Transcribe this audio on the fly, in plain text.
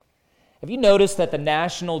Have you noticed that the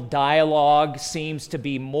national dialogue seems to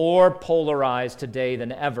be more polarized today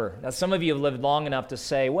than ever? Now, some of you have lived long enough to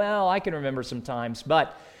say, well, I can remember some times,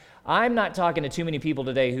 but I'm not talking to too many people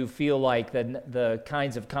today who feel like the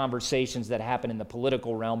kinds of conversations that happen in the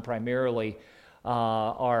political realm primarily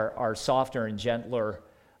are softer and gentler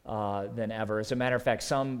than ever. As a matter of fact,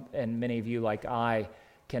 some and many of you like I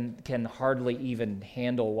can hardly even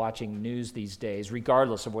handle watching news these days,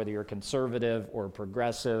 regardless of whether you're conservative or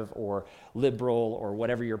progressive or liberal or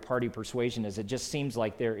whatever your party persuasion is. It just seems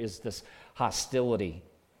like there is this hostility.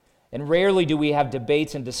 And rarely do we have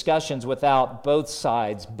debates and discussions without both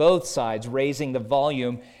sides raising the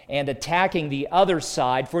volume and attacking the other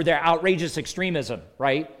side for their outrageous extremism,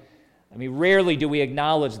 right? I mean, rarely do we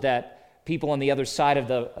acknowledge that people on the other side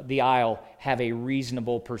of the aisle have a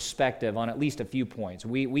reasonable perspective on at least a few points.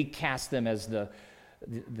 We cast them as the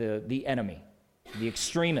enemy, the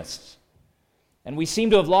extremists. And we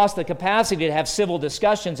seem to have lost the capacity to have civil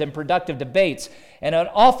discussions and productive debates. And it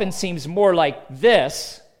often seems more like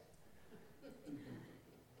this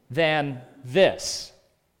than this.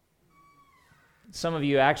 Some of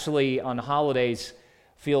you actually on holidays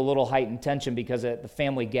feel a little heightened tension because at the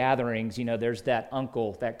family gatherings, there's that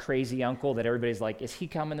uncle, that crazy uncle that everybody's like, is he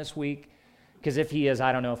coming this week? Because if he is,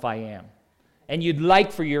 I don't know if I am. And you'd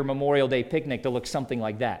like for your Memorial Day picnic to look something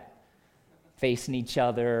like that. Facing each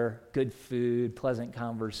other, good food, pleasant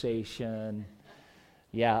conversation.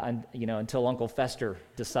 Yeah, and until Uncle Fester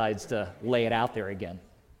decides to lay it out there again.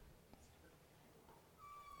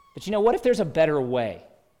 But what if there's a better way?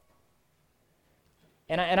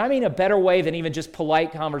 And I mean a better way than even just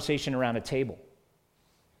polite conversation around a table.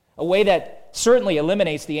 A way that certainly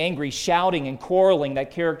eliminates the angry shouting and quarreling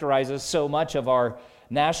that characterizes so much of our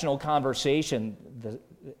national conversation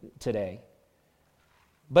today.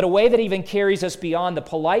 But a way that even carries us beyond the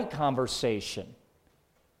polite conversation.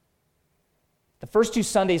 The first 2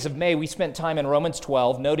 Sundays of May, we spent time in Romans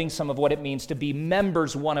 12, noting some of what it means to be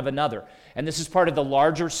members one of another. And this is part of the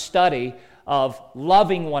larger study of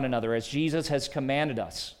loving one another as Jesus has commanded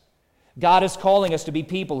us. God is calling us to be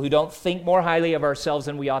people who don't think more highly of ourselves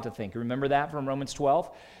than we ought to think. Remember that from Romans 12?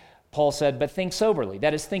 Paul said, but think soberly.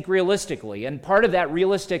 That is, think realistically. And part of that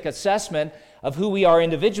realistic assessment of who we are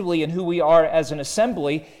individually and who we are as an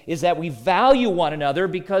assembly is that we value one another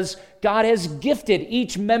because God has gifted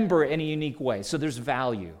each member in a unique way. So there's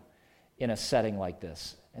value in a setting like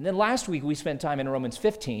this. And then last week we spent time in Romans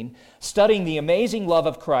 15 studying the amazing love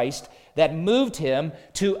of Christ that moved him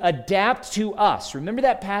to adapt to us. Remember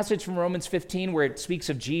that passage from Romans 15 where it speaks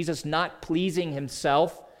of Jesus not pleasing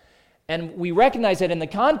himself? And we recognize that in the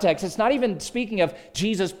context, it's not even speaking of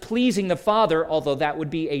Jesus pleasing the Father, although that would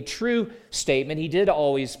be a true statement. He did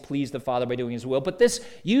always please the Father by doing his will. But this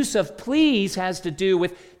use of please has to do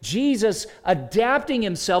with Jesus adapting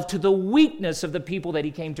himself to the weakness of the people that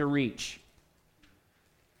he came to reach.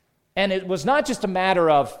 And it was not just a matter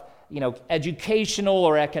of, educational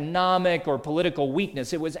or economic or political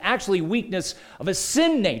weakness. It was actually weakness of a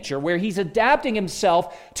sin nature where he's adapting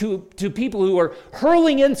himself to people who are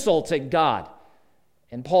hurling insults at God.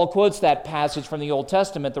 And Paul quotes that passage from the Old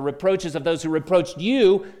Testament, the reproaches of those who reproached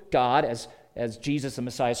you, God, as Jesus the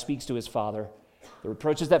Messiah speaks to his Father, the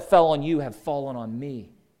reproaches that fell on you have fallen on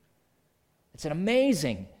me. It's an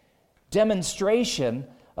amazing demonstration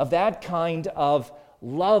of that kind of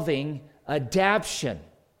loving adaption.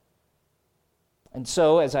 And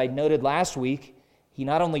so, as I noted last week, he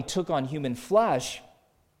not only took on human flesh,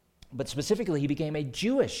 but specifically he became a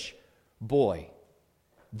Jewish boy,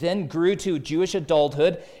 then grew to Jewish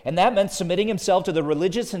adulthood, and that meant submitting himself to the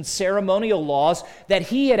religious and ceremonial laws that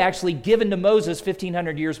he had actually given to Moses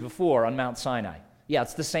 1,500 years before on Mount Sinai. Yeah,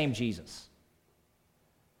 it's the same Jesus.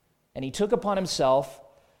 And he took upon himself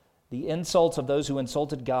the insults of those who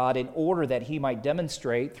insulted God in order that he might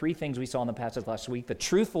demonstrate 3 things we saw in the passage last week: the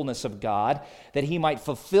truthfulness of God, that he might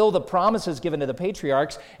fulfill the promises given to the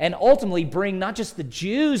patriarchs, and ultimately bring not just the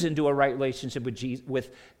Jews into a right relationship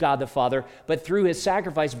with God the Father, but through his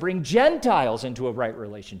sacrifice bring Gentiles into a right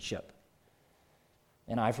relationship.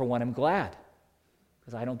 And I, for one, am glad,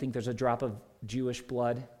 because I don't think there's a drop of Jewish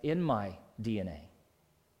blood in my DNA.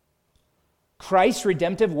 Christ's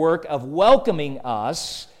redemptive work of welcoming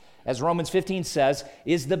us, as Romans 15 says,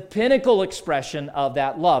 is the pinnacle expression of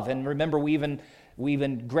that love. And remember, we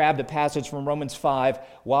even grabbed a passage from Romans 5,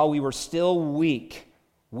 while we were still weak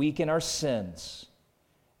in our sins,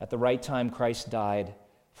 at the right time Christ died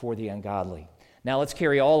for the ungodly. Now let's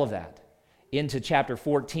carry all of that into chapter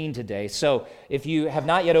 14 today. So if you have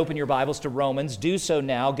not yet opened your Bibles to Romans, do so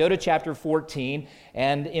now. Go to chapter 14,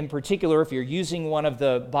 and in particular, if you're using one of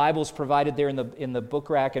the Bibles provided there in the book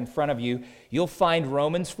rack in front of you, you'll find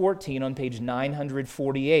Romans 14 on page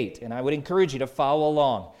 948, and I would encourage you to follow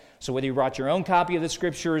along. So whether you brought your own copy of the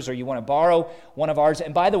Scriptures or you want to borrow one of ours,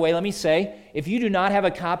 and by the way, let me say, if you do not have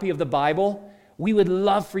a copy of the Bible, we would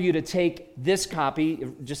love for you to take this copy,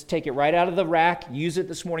 just take it right out of the rack, use it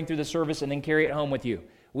this morning through the service, and then carry it home with you.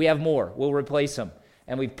 We have more. We'll replace them.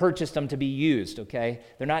 And we've purchased them to be used, okay?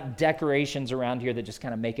 They're not decorations around here that just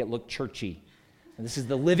kind of make it look churchy. And this is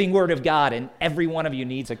the living Word of God, and every one of you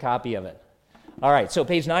needs a copy of it. All right, so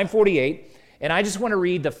page 948, and I just want to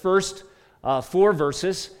read the first 4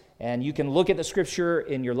 verses, and you can look at the Scripture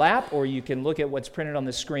in your lap, or you can look at what's printed on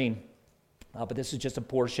the screen. But this is just a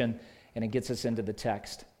portion, and it gets us into the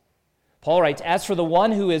text. Paul writes, "As for the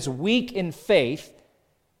one who is weak in faith,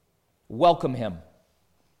 welcome him,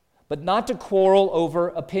 but not to quarrel over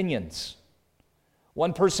opinions.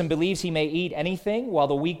 One person believes he may eat anything, while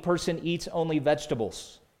the weak person eats only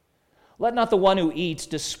vegetables. Let not the one who eats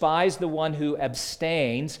despise the one who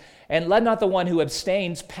abstains, and let not the one who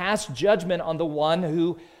abstains pass judgment on the one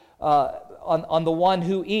who on the one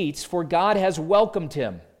who eats, for God has welcomed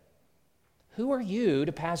him. Who are you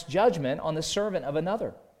to pass judgment on the servant of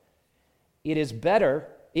another? It is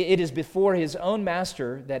before his own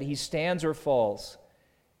master that he stands or falls,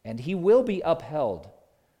 and he will be upheld,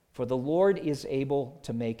 for the Lord is able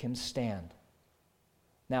to make him stand."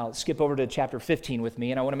 Now, skip over to chapter 15 with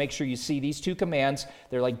me, and I want to make sure you see these 2 commands.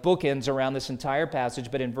 They're like bookends around this entire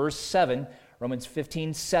passage, but in verse 7, Romans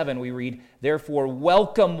 15:7, we read, "Therefore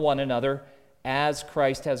welcome one another as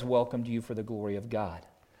Christ has welcomed you for the glory of God."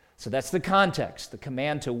 So that's the context. The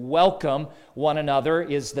command to welcome one another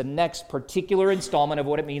is the next particular installment of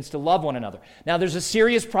what it means to love one another. Now, there's a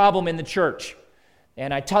serious problem in the church,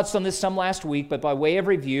 and I touched on this some last week, but by way of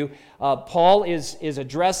review, Paul is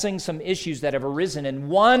addressing some issues that have arisen in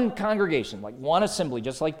one congregation, like one assembly,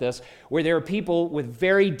 just like this, where there are people with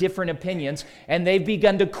very different opinions, and they've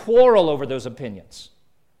begun to quarrel over those opinions.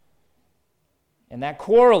 And that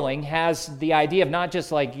quarreling has the idea of not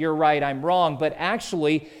just like, you're right, I'm wrong, but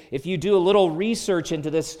actually, if you do a little research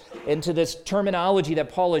into this terminology that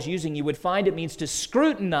Paul is using, you would find it means to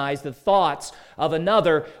scrutinize the thoughts of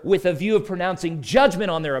another with a view of pronouncing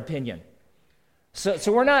judgment on their opinion.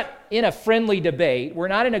 So we're not in a friendly debate. We're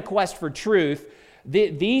not in a quest for truth.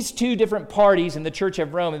 These 2 different parties in the Church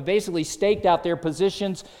of Rome have basically staked out their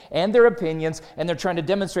positions and their opinions, and they're trying to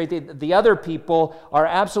demonstrate that the other people are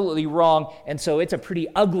absolutely wrong, and so it's a pretty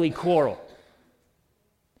ugly quarrel.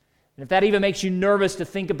 And if that even makes you nervous to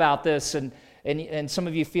think about this, and some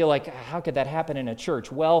of you feel like, how could that happen in a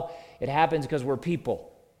church? Well, it happens because we're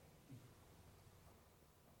people.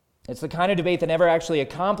 It's the kind of debate that never actually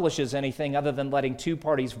accomplishes anything other than letting 2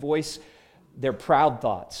 parties voice their proud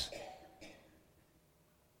thoughts.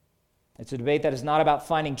 It's a debate that is not about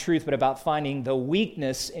finding truth, but about finding the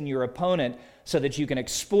weakness in your opponent so that you can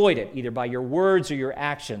exploit it, either by your words or your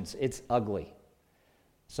actions. It's ugly.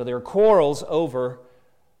 So there are quarrels over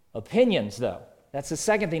opinions, though. That's the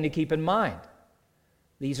second thing to keep in mind.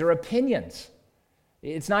 These are opinions.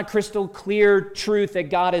 It's not crystal clear truth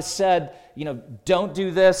that God has said, don't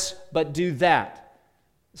do this, but do that.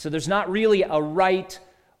 So there's not really a right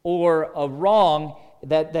or a wrong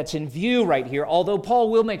that's in view right here, although Paul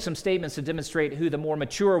will make some statements to demonstrate who the more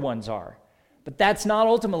mature ones are. But that's not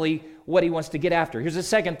ultimately what he wants to get after. Here's a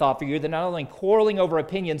second thought for you. They're not only quarreling over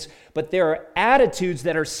opinions, but there are attitudes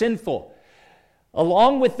that are sinful.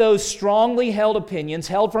 Along with those strongly held opinions,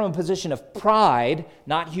 held from a position of pride,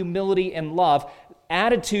 not humility and love,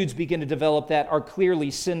 attitudes begin to develop that are clearly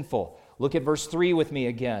sinful. Look at verse 3 with me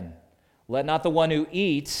again. "Let not the one who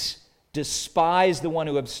eats despise the one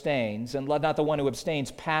who abstains, and let not the one who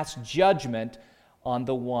abstains pass judgment on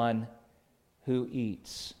the one who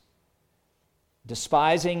eats."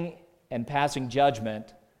 Despising and passing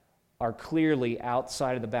judgment are clearly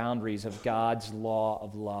outside of the boundaries of God's law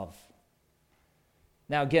of love.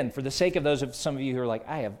 Now again, for the sake of those of some of you who are like,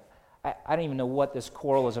 I don't even know what this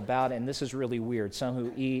quarrel is about, and this is really weird. Some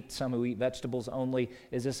who eat vegetables only.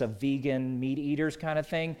 Is this a vegan meat eaters kind of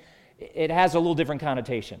thing? It has a little different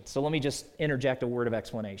connotation. So let me just interject a word of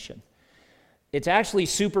explanation. It's actually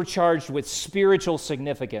supercharged with spiritual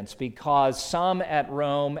significance because some at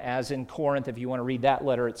Rome, as in Corinth, if you want to read that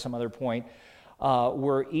letter at some other point,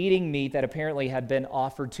 were eating meat that apparently had been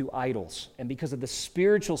offered to idols. And because of the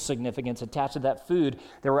spiritual significance attached to that food,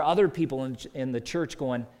 there were other people in the church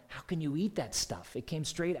going, how can you eat that stuff? It came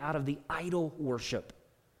straight out of the idol worship.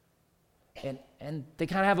 And they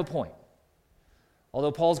kind of have a point.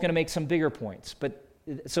 although Paul's going to make some bigger points. But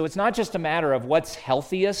so it's not just a matter of what's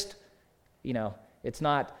healthiest. It's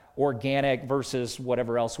not organic versus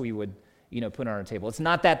whatever else we would put on our table. It's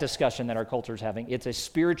not that discussion that our culture is having. It's a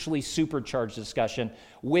spiritually supercharged discussion,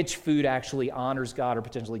 which food actually honors God or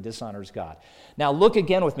potentially dishonors God. Now look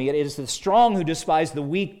again with me. It is the strong who despise the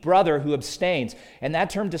weak brother who abstains. And that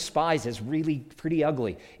term despise is really pretty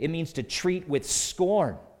ugly. It means to treat with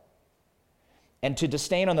scorn and to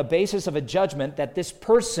disdain on the basis of a judgment that this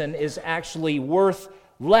person is actually worth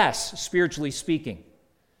less, spiritually speaking.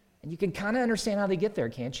 And you can kind of understand how they get there,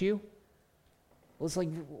 can't you? Well, it's like,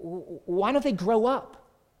 why don't they grow up?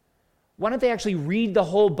 Why don't they actually read the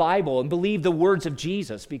whole Bible and believe the words of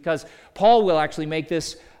Jesus? Because Paul will actually make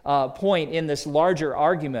this point in this larger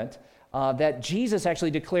argument that Jesus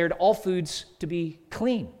actually declared all foods to be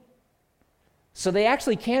clean. So they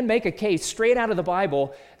actually can make a case straight out of the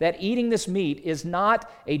Bible that eating this meat is not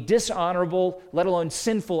a dishonorable, let alone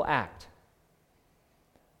sinful act.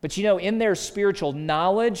 But in their spiritual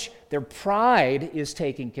knowledge, their pride is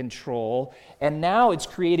taking control, and now it's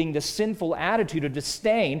creating this sinful attitude of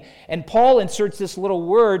disdain. And Paul inserts this little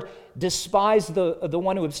word, despise the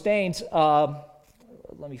one who abstains.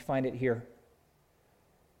 Let me find it here.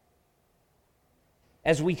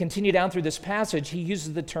 As we continue down through this passage, he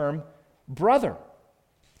uses the term brother.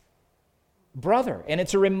 Brother. And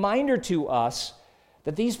it's a reminder to us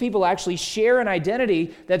that these people actually share an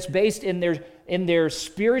identity that's based in their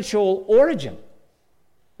spiritual origin.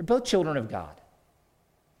 They're both children of God.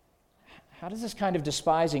 How does this kind of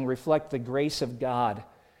despising reflect the grace of God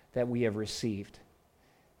that we have received?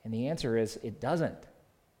 And the answer is, it doesn't.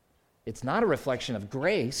 It's not a reflection of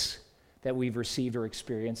grace that we've received or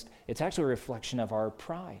experienced. It's actually a reflection of our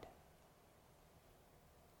pride.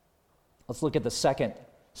 Let's look at the second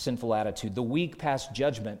sinful attitude. The weak pass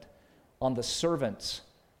judgment on the servants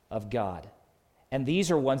of God. And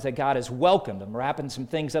these are ones that God has welcomed. I'm wrapping some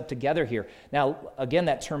things up together here. Now, again,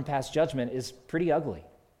 that term pass judgment is pretty ugly.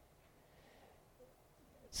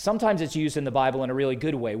 Sometimes it's used in the Bible in a really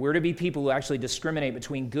good way. We're to be people who actually discriminate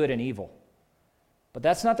between good and evil. But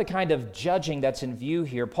that's not the kind of judging that's in view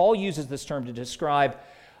here. Paul uses this term to describe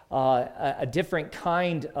a different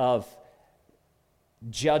kind of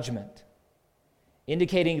judgment,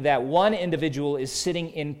 indicating that one individual is sitting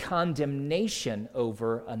in condemnation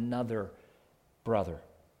over another brother.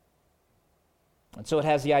 And so it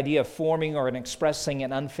has the idea of forming or expressing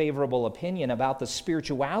an unfavorable opinion about the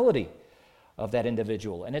spirituality of that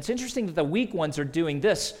individual. And it's interesting that the weak ones are doing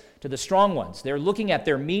this to the strong ones. They're looking at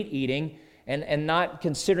their meat eating and not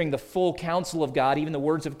considering the full counsel of God, even the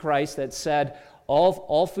words of Christ that said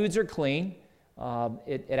all foods are clean.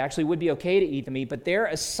 It actually would be okay to eat the meat, but they're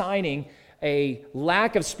assigning a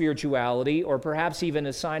lack of spirituality, or perhaps even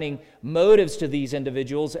assigning motives to these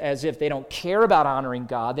individuals as if they don't care about honoring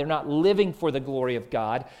God. They're not living for the glory of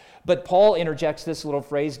God. But Paul interjects this little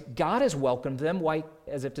phrase, God has welcomed them, why,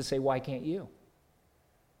 as if to say, why can't you?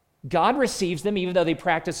 God receives them even though they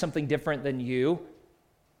practice something different than you.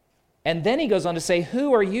 And then he goes on to say,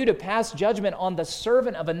 who are you to pass judgment on the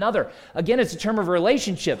servant of another? Again, it's a term of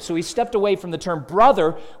relationship. So he stepped away from the term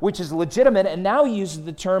brother, which is legitimate, and now he uses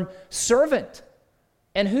the term servant.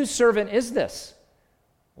 And whose servant is this?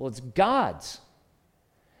 Well, it's God's.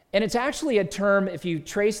 And it's actually a term, if you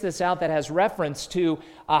trace this out, that has reference to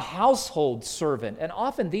a household servant. And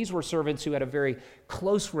often these were servants who had a very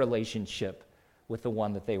close relationship with the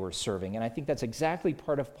one that they were serving. And I think that's exactly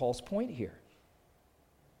part of Paul's point here.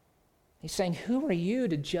 He's saying, who are you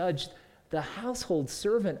to judge the household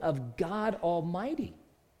servant of God Almighty?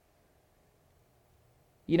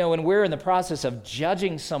 When we're in the process of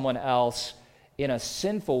judging someone else in a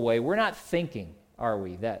sinful way, we're not thinking, are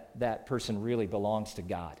we, that that person really belongs to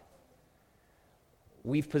God.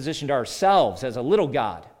 We've positioned ourselves as a little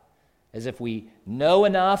God, as if we know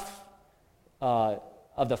enough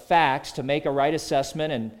of the facts to make a right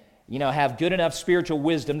assessment and have good enough spiritual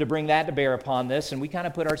wisdom to bring that to bear upon this, and we kind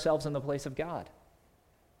of put ourselves in the place of God.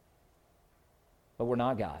 But we're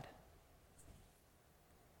not God.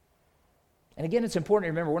 And again, it's important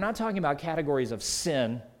to remember, we're not talking about categories of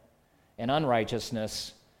sin and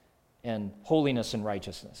unrighteousness and holiness and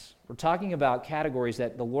righteousness. We're talking about categories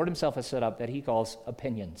that the Lord himself has set up that he calls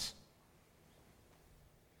opinions.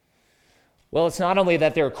 Well, it's not only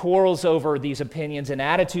that there are quarrels over these opinions and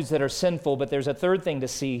attitudes that are sinful, but there's a third thing to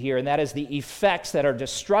see here, and that is the effects that are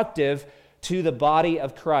destructive to the body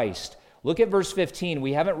of Christ. Look at verse 15.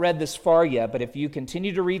 We haven't read this far yet, but if you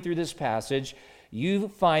continue to read through this passage, you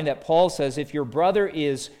find that Paul says, if your brother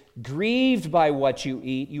is grieved by what you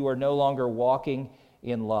eat, you are no longer walking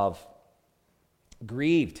in love.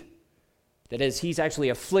 Grieved. That is, he's actually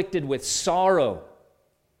afflicted with sorrow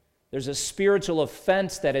There's a spiritual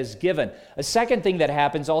offense that is given. A second thing that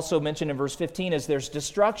happens, also mentioned in verse 15, is there's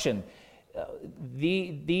destruction.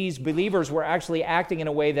 These believers were actually acting in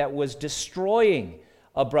a way that was destroying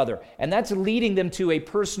a brother, and that's leading them to a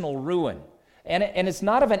personal ruin. And it's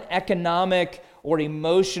not of an economic or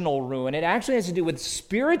emotional ruin. It actually has to do with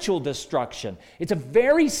spiritual destruction. It's a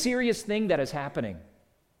very serious thing that is happening.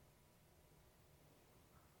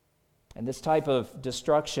 And this type of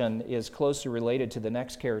destruction is closely related to the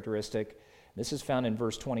next characteristic. This is found in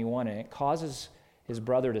verse 21, and it causes his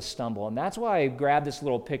brother to stumble. And that's why I grabbed this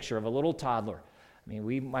little picture of a little toddler. I mean,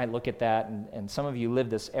 we might look at that, and some of you live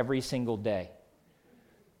this every single day.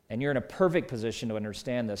 And you're in a perfect position to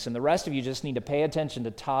understand this. And the rest of you just need to pay attention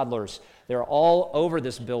to toddlers. They're all over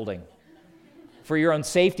this building. For your own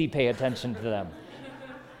safety, pay attention to them.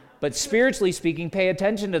 But spiritually speaking, pay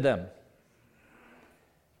attention to them.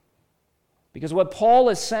 Because what Paul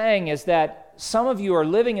is saying is that some of you are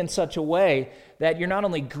living in such a way that you're not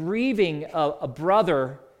only grieving a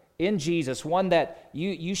brother in Jesus, one that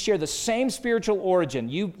you share the same spiritual origin.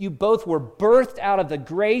 You both were birthed out of the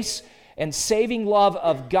grace and saving love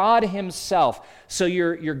of God himself. So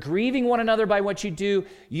you're grieving one another by what you do.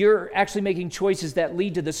 You're actually making choices that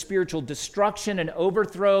lead to the spiritual destruction and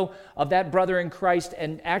overthrow of that brother in Christ.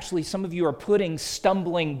 And actually, some of you are putting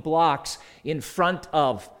stumbling blocks in front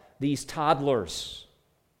of these toddlers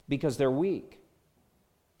because they're weak.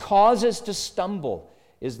 Causes to stumble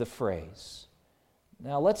is the phrase.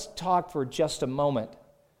 Now let's talk for just a moment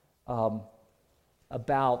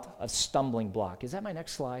about a stumbling block. Is that my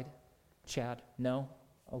next slide, Chad? No?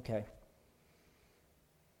 Okay.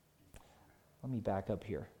 Let me back up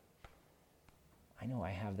here. I know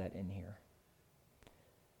I have that in here.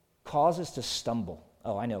 Causes to stumble.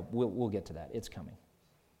 Oh, I know. We'll get to that. It's coming.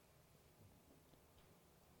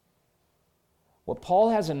 What Paul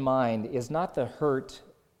has in mind is not the hurt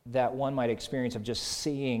that one might experience of just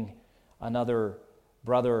seeing another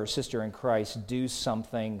brother or sister in Christ do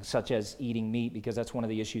something such as eating meat, because that's one of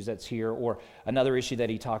the issues that's here, or another issue that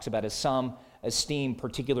he talks about is some esteem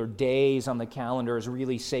particular days on the calendar as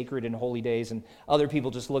really sacred and holy days, and other people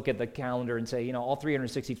just look at the calendar and say, all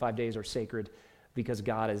 365 days are sacred because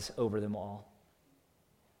God is over them all.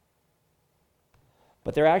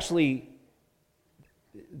 But they're actually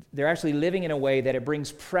living in a way that it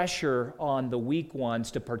brings pressure on the weak ones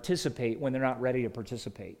to participate when they're not ready to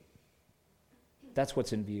participate. That's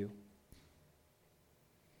what's in view.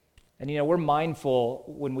 And we're mindful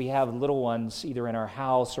when we have little ones either in our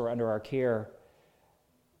house or under our care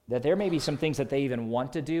that there may be some things that they even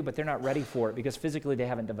want to do, but they're not ready for it because physically they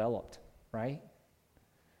haven't developed, right?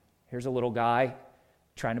 Here's a little guy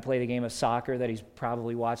trying to play the game of soccer that he's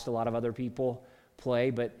probably watched a lot of other people play,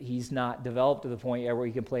 but he's not developed to the point yet where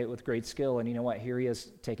he can play it with great skill. And you know what? Here he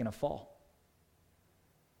is taking a fall.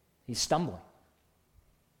 He's stumbling.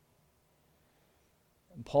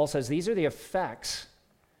 And Paul says these are the effects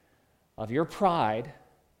of your pride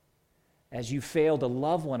as you fail to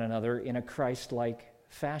love one another in a Christ-like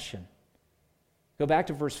fashion. Go back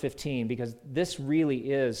to verse 15, because this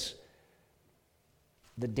really is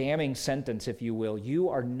the damning sentence, if you will. You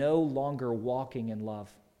are no longer walking in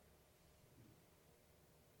love.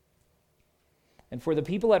 And for the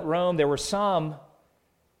people at Rome, there were some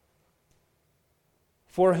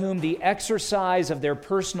for whom the exercise of their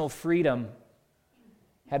personal freedom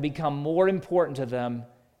had become more important to them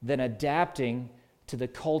than adapting to the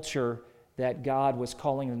culture that God was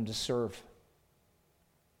calling them to serve.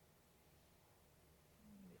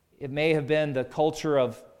 It may have been the culture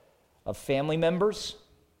of family members,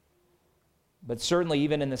 but certainly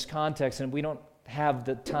even in this context, and we don't have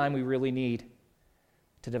the time we really need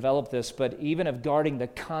to develop this, but even of guarding the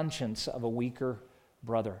conscience of a weaker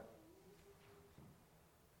brother.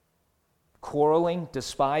 Quarreling,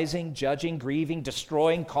 despising, judging, grieving,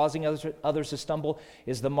 destroying, causing others to stumble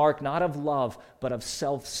is the mark not of love, but of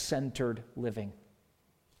self-centered living.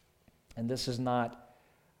 And this is not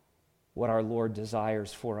what our Lord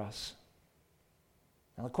desires for us.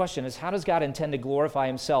 Now the question is, how does God intend to glorify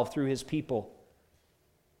himself through his people?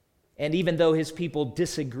 And even though his people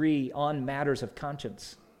disagree on matters of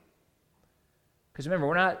conscience. Because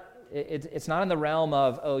remember, it's not in the realm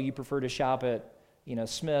of, you prefer to shop at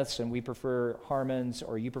Smith's and we prefer Harmon's,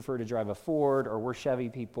 or you prefer to drive a Ford, or we're Chevy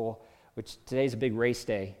people, which today's a big race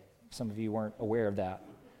day. Some of you weren't aware of that.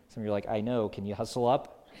 Some of you are like, I know, can you hustle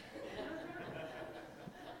up?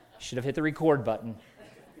 Should have hit the record button.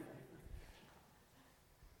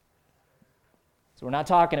 So we're not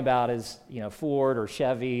talking about as, Ford or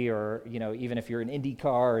Chevy, or, even if you're an IndyCar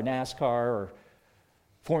or NASCAR or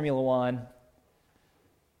Formula One.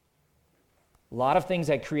 A lot of things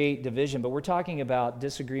that create division, but we're talking about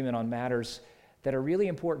disagreement on matters that are really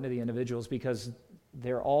important to the individuals because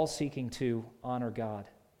they're all seeking to honor God.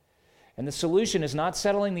 And the solution is not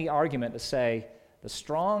settling the argument to say the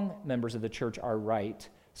strong members of the church are right,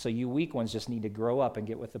 so you weak ones just need to grow up and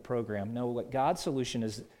get with the program. No, what God's solution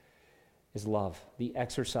is love, the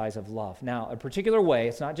exercise of love. Now, a particular way,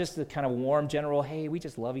 it's not just the kind of warm general, hey, we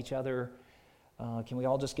just love each other, can we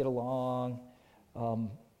all just get along?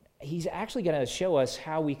 He's actually going to show us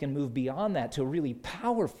how we can move beyond that to a really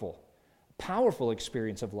powerful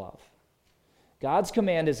experience of love. God's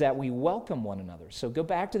command is that we welcome one another. So go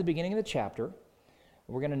back to the beginning of the chapter.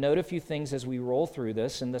 We're going to note a few things as we roll through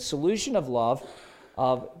this. And the solution of love,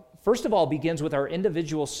 first of all, begins with our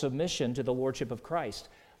individual submission to the lordship of Christ.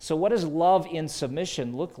 So what does love in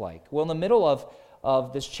submission look like? Well, in the middle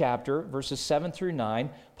of this chapter, verses 7 through 9,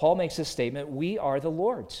 Paul makes this statement, we are the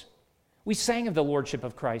Lord's. We sang of the lordship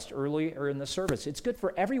of Christ earlier in the service. It's good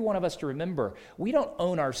for every one of us to remember, we don't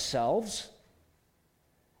own ourselves.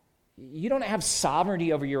 You don't have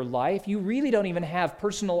sovereignty over your life. You really don't even have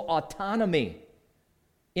personal autonomy,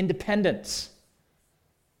 independence.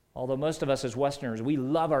 Although most of us as Westerners, we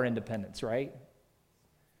love our independence, right?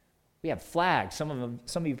 We have flags. Some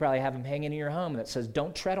of you probably have them hanging in your home that says,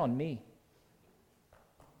 don't tread on me.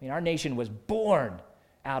 I mean, our nation was born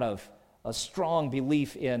out of a strong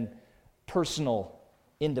belief in personal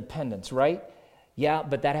independence, right? Yeah,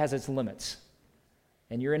 but that has its limits.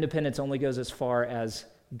 And your independence only goes as far as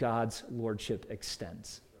God's lordship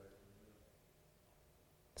extends.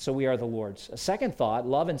 So we are the Lord's. A second thought,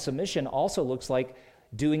 love and submission also looks like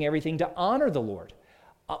doing everything to honor the Lord.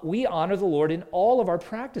 We honor the Lord in all of our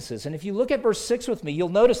practices. And if you look at verse 6 with me, you'll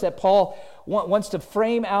notice that Paul wants to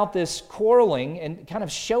frame out this quarreling and kind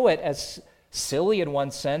of show it as silly in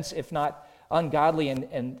one sense, if not ungodly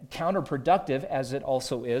and counterproductive, as it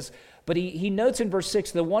also is. But he notes in verse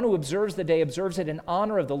 6, the one who observes the day observes it in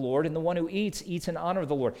honor of the Lord, and the one who eats in honor of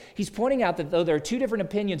the Lord. He's pointing out that though there are two different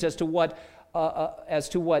opinions as to what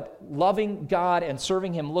loving God and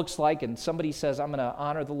serving Him looks like, and somebody says, I'm going to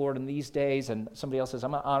honor the Lord in these days, and somebody else says,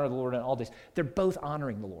 I'm going to honor the Lord in all days. They're both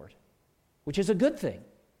honoring the Lord, which is a good thing.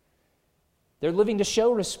 They're living to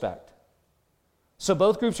show respect. So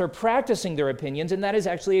both groups are practicing their opinions, and that is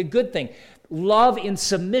actually a good thing. Love in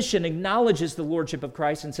submission acknowledges the lordship of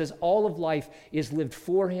Christ and says all of life is lived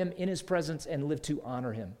for Him, in His presence, and lived to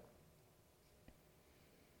honor Him.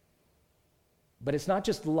 But it's not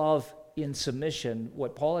just love in submission.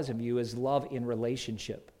 What Paul has in view is love in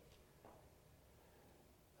relationship.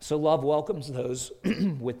 So love welcomes those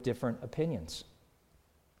with different opinions.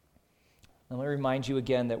 Now, let me remind you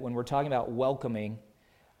again that when we're talking about welcoming,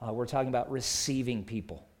 we're talking about receiving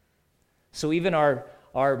people. So even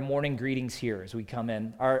our morning greetings here as we come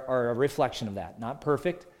in are a reflection of that. Not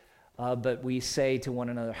perfect, but we say to one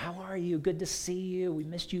another, how are you? Good to see you. We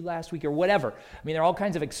missed you last week, or whatever. I mean, there are all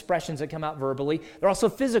kinds of expressions that come out verbally. There are also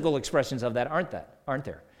physical expressions of that, aren't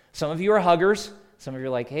there? Some of you are huggers. Some of you are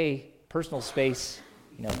like, hey, personal space,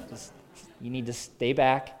 you need to stay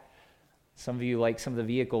back. Some of you, like some of the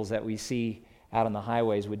vehicles that we see out on the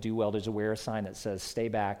highways, would do well to wear a sign that says, stay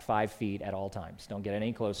back 5 feet at all times. Don't get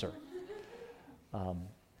any closer.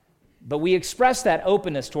 But we express that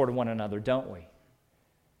openness toward one another, don't we?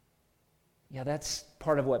 Yeah, that's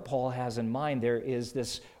part of what Paul has in mind. There is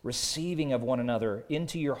this receiving of one another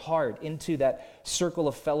into your heart, into that circle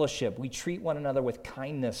of fellowship. We treat one another with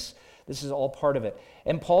kindness. This is all part of it.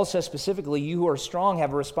 And Paul says specifically, you who are strong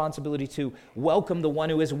have a responsibility to welcome the one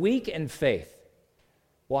who is weak in faith.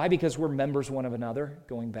 Why? Because we're members one of another,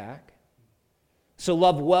 going back. So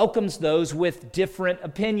love welcomes those with different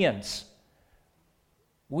opinions.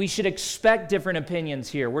 We should expect different opinions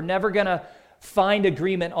here. We're never going to find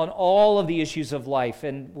agreement on all of the issues of life.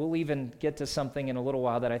 And we'll even get to something in a little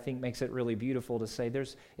while that I think makes it really beautiful to say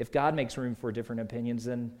if God makes room for different opinions,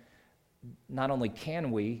 then not only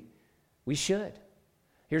can we should.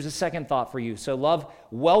 Here's a second thought for you. So love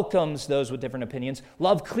welcomes those with different opinions.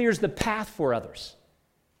 Love clears the path for others.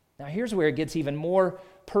 Now here's where it gets even more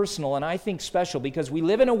personal and I think special, because we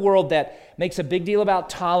live in a world that makes a big deal about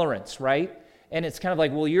tolerance, right? And it's kind of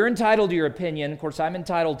like, well, you're entitled to your opinion. Of course, I'm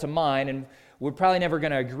entitled to mine, and we're probably never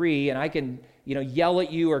going to agree, and I can, yell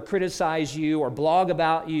at you or criticize you or blog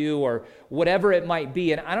about you or whatever it might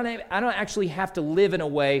be. And I don't actually have to live in a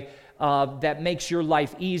way that makes your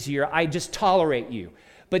life easier. I just tolerate you.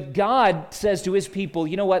 But God says to His people,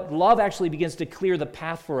 you know what? Love actually begins to clear the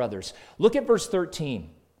path for others. Look at verse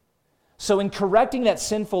 13. So in correcting that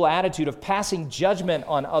sinful attitude of passing judgment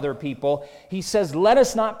on other people, he says, let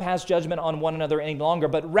us not pass judgment on one another any longer,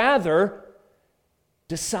 but rather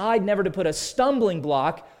Decide never to put a stumbling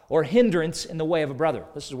block or hindrance in the way of a brother.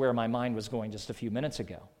 This is where my mind was going just a few minutes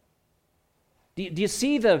ago. Do you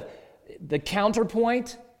see the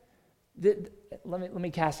counterpoint? Let me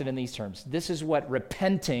cast it in these terms. This is what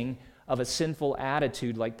repenting of a sinful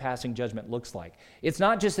attitude like passing judgment looks like. It's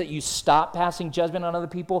not just that you stop passing judgment on other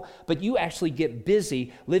people, but you actually get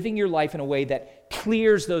busy living your life in a way that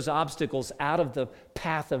clears those obstacles out of the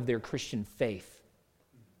path of their Christian faith.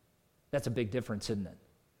 That's a big difference, isn't it?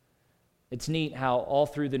 It's neat how all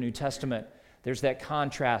through the New Testament there's that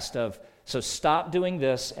contrast of, so stop doing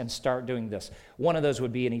this and start doing this. One of those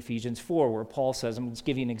would be in Ephesians 4, where Paul says, I'm going to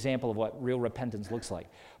give you an example of what real repentance looks like.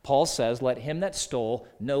 Paul says, let him that stole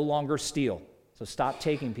no longer steal. So stop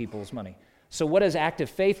taking people's money. So what does active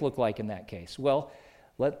faith look like in that case? Well,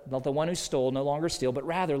 let the one who stole no longer steal, but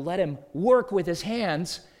rather let him work with his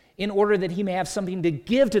hands in order that he may have something to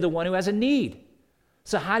give to the one who has a need.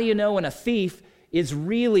 So how do you know when a thief is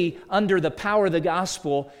really under the power of the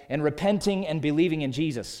gospel and repenting and believing in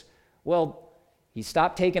Jesus? Well, he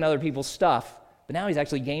stopped taking other people's stuff, but now he's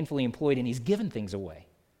actually gainfully employed and he's given things away.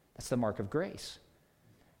 That's the mark of grace.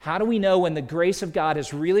 How do we know when the grace of God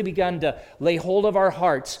has really begun to lay hold of our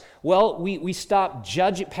hearts? Well, we stop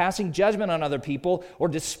passing judgment on other people or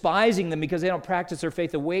despising them because they don't practice their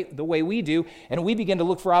faith the way we do, and we begin to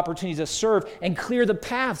look for opportunities to serve and clear the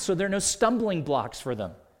path so there are no stumbling blocks for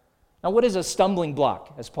them. Now, what is a stumbling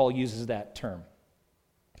block, as Paul uses that term?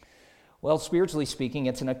 Well, spiritually speaking,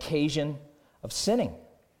 it's an occasion of sinning,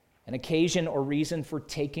 an occasion or reason for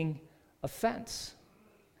taking offense.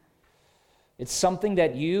 It's something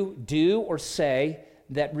that you do or say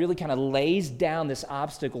that really kind of lays down this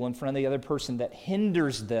obstacle in front of the other person that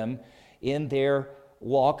hinders them in their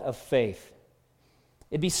walk of faith.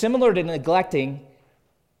 It'd be similar to neglecting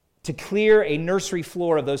to clear a nursery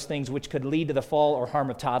floor of those things which could lead to the fall or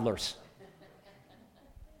harm of toddlers.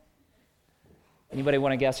 Anybody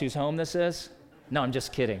want to guess whose home this is? No, I'm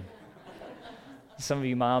just kidding. Some of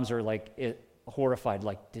you moms are like horrified,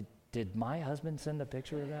 like, did my husband send a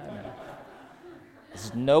picture of that? No. This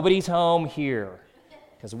is nobody's home here,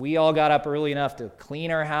 because we all got up early enough to clean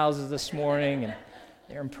our houses this morning, and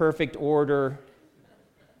they're in perfect order.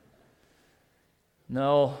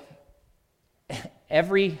 No.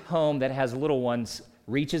 Every home that has little ones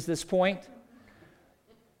reaches this point,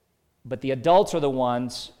 but the adults are the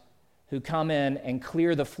ones who come in and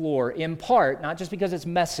clear the floor, in part, not just because it's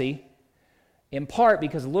messy, in part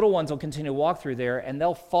because little ones will continue to walk through there and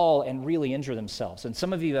they'll fall and really injure themselves. And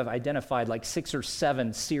some of you have identified like 6 or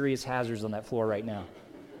 7 serious hazards on that floor right now.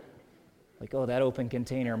 Like, oh, that open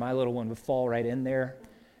container, my little one would fall right in there.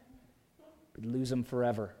 We'd lose them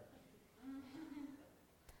forever.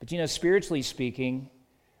 But spiritually speaking,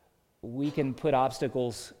 we can put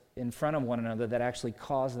obstacles in front of one another that actually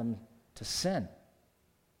cause them to sin.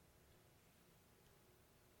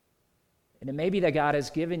 And it may be that God has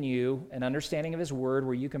given you an understanding of His Word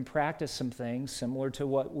where you can practice some things similar to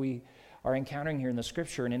what we are encountering here in the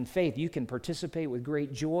Scripture. And in faith, you can participate with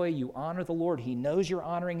great joy. You honor the Lord. He knows you're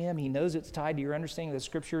honoring Him. He knows it's tied to your understanding of the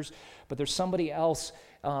Scriptures. But there's somebody else,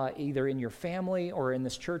 either in your family or in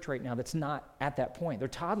this church right now, that's not at that point. They're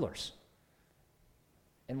toddlers.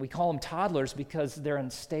 And we call them toddlers because they're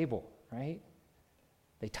unstable, right?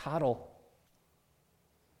 They toddle.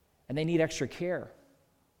 And they need extra care.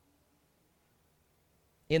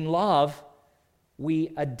 In love,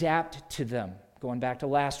 we adapt to them. Going back to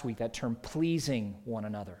last week, that term pleasing one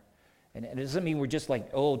another. And it doesn't mean we're just like,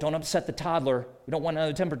 oh, don't upset the toddler. We don't want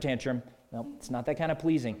another temper tantrum. No, it's not that kind of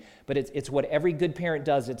pleasing. But it's what every good parent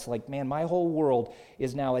does. It's like, man, my whole world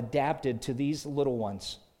is now adapted to these little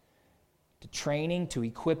ones. To training, to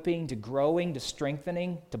equipping, to growing, to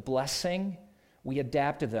strengthening, to blessing. We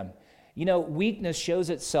adapt to them. Weakness shows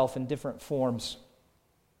itself in different forms.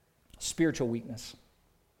 Spiritual weakness.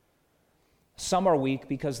 Some are weak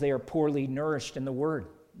because they are poorly nourished in the Word.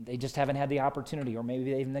 They just haven't had the opportunity, or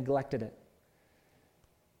maybe they've neglected it.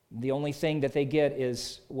 The only thing that they get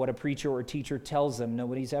is what a preacher or a teacher tells them.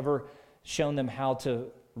 Nobody's ever shown them how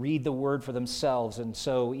to read the Word for themselves, and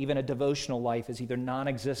so even a devotional life is either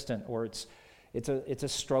non-existent or it's a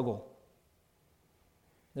struggle.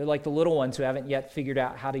 They're like the little ones who haven't yet figured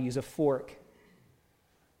out how to use a fork.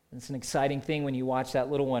 It's an exciting thing when you watch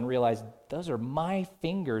that little one realize, those are my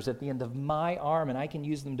fingers at the end of my arm, and I can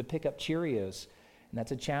use them to pick up Cheerios. And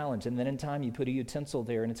that's a challenge. And then in time, you put a utensil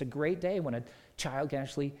there, and it's a great day when a child can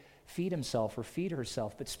actually feed himself or feed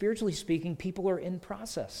herself. But spiritually speaking, people are in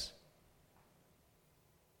process.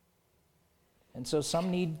 And so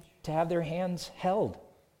some need to have their hands held,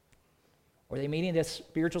 or they may need a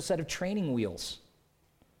spiritual set of training wheels.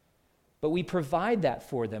 But we provide that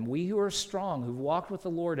for them. We who are strong, who've walked with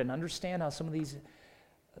the Lord and understand how some of these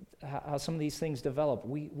things develop,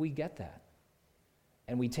 we get that.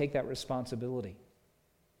 And we take that responsibility.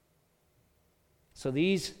 So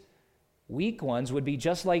these weak ones would be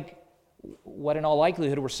just like what in all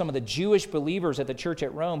likelihood were some of the Jewish believers at the church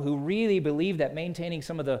at Rome who really believed that maintaining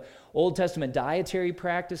some of the Old Testament dietary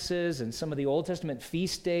practices and some of the Old Testament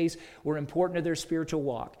feast days were important to their spiritual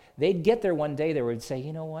walk. They'd get there one day, they would say,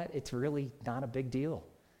 you know what, it's really not a big deal.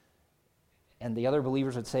 And the other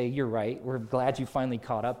believers would say, you're right, we're glad you finally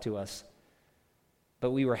caught up to us,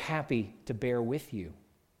 but we were happy to bear with you.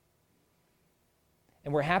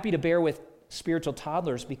 And we're happy to bear with spiritual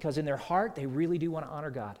toddlers because in their heart, they really do want to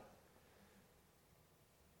honor God.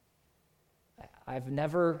 I've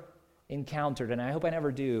never encountered, and I hope I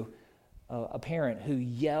never do, a parent who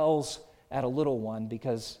yells at a little one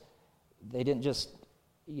because they didn't just,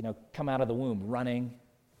 come out of the womb running,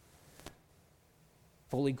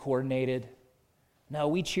 fully coordinated. No,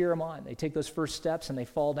 we cheer them on. They take those first steps and they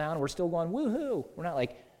fall down. We're still going, woohoo. We're not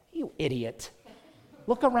like, you idiot.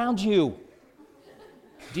 Look around you.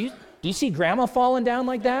 Do you see grandma falling down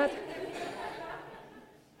like that?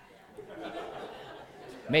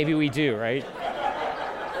 Maybe we do, right?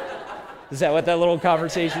 Is that what that little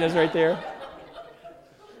conversation is right there?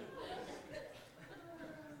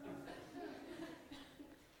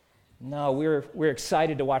 No, we're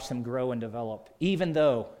excited to watch them grow and develop, even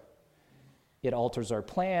though it alters our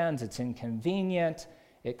plans, it's inconvenient,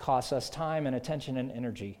 it costs us time and attention and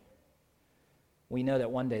energy. We know that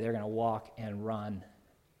one day they're going to walk and run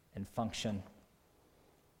and function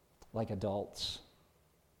like adults.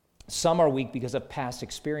 Some are weak because of past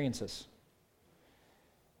experiences.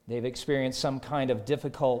 They've experienced some kind of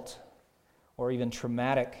difficult or even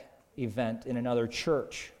traumatic event in another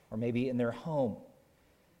church or maybe in their home.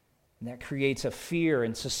 And that creates a fear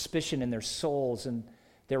and suspicion in their souls, and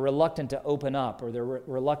they're reluctant to open up or they're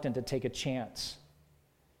reluctant to take a chance.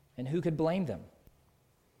 And who could blame them?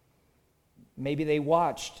 Maybe they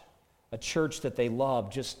watched a church that they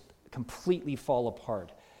loved just completely fall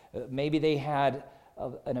apart. Maybe they had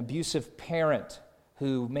an abusive parent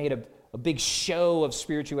who made a big show of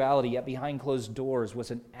spirituality, yet behind closed doors was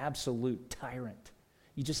an absolute tyrant.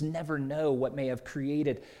 You just never know what may have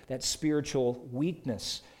created that spiritual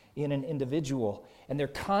weakness in an individual. And their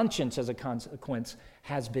conscience, as a consequence,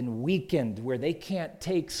 has been weakened, where they can't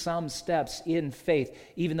take some steps in faith,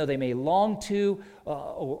 even though they may long to,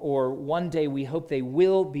 or one day we hope they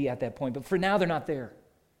will be at that point. But for now, they're not there.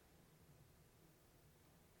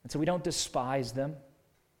 And so we don't despise them.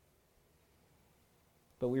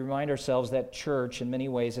 But we remind ourselves that church, in many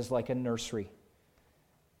ways, is like a nursery.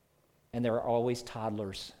 And there are always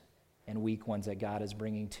toddlers and weak ones that God is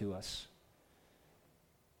bringing to us.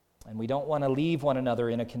 And we don't want to leave one another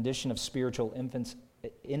in a condition of spiritual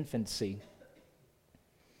infancy.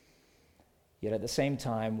 Yet at the same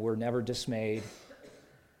time, we're never dismayed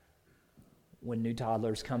when new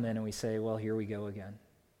toddlers come in and we say, well, here we go again.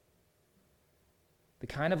 The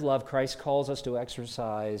kind of love Christ calls us to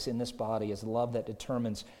exercise in this body is love that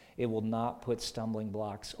determines it will not put stumbling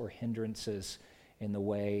blocks or hindrances in the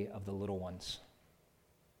way of the little ones.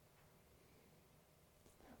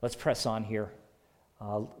 Let's press on here.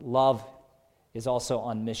 Love is also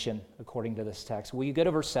on mission, according to this text. Will you go to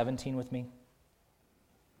verse 17 with me?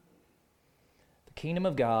 The kingdom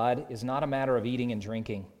of God is not a matter of eating and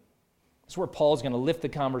drinking. This is where Paul's going to lift the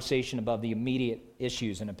conversation above the immediate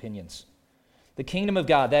issues and opinions. The kingdom of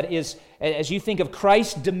God, that is, as you think of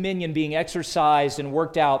Christ's dominion being exercised and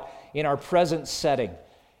worked out in our present setting,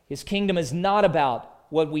 his kingdom is not about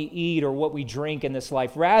what we eat or what we drink in this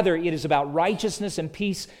life. Rather, it is about righteousness and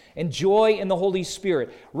peace and joy in the Holy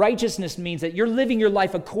Spirit. Righteousness means that you're living your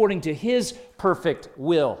life according to his perfect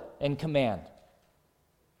will and command.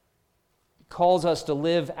 He calls us to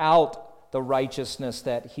live out the righteousness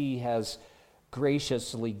that he has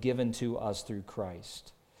graciously given to us through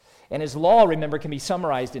Christ. And his law, remember, can be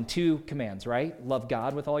summarized in two commands, right? Love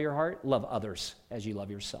God with all your heart, love others as you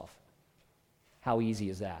love yourself. How easy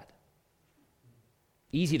is that?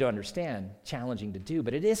 Easy to understand, challenging to do,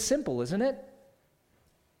 but it is simple, isn't it?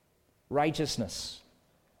 Righteousness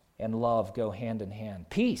and love go hand in hand.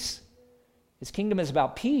 Peace. His kingdom is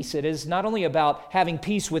about peace. It is not only about having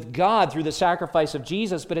peace with God through the sacrifice of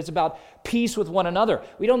Jesus, but it's about peace with one another.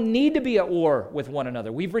 We don't need to be at war with one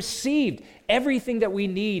another. We've received everything that we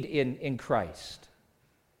need in Christ.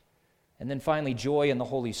 And then finally, joy in the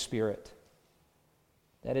Holy Spirit.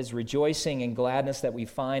 That is rejoicing and gladness that we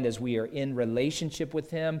find as we are in relationship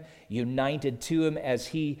with him, united to him as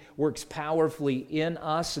he works powerfully in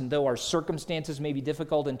us. And though our circumstances may be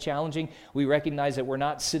difficult and challenging, we recognize that we're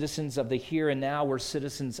not citizens of the here and now, we're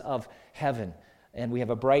citizens of heaven. And we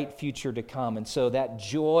have a bright future to come. And so that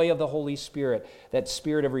joy of the Holy Spirit, that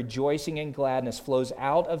spirit of rejoicing and gladness flows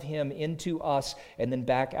out of him into us and then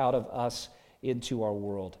back out of us into our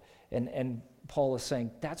world. And Paul is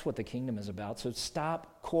saying that's what the kingdom is about. So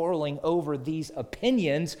stop quarreling over these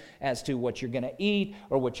opinions as to what you're going to eat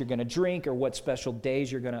or what you're going to drink or what special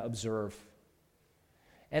days you're going to observe.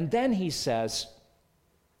 And then he says,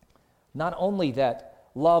 not only that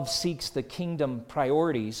love seeks the kingdom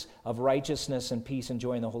priorities of righteousness and peace and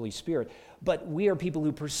joy in the Holy Spirit, but we are people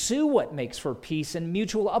who pursue what makes for peace and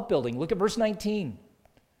mutual upbuilding. Look at verse 19.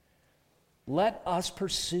 Let us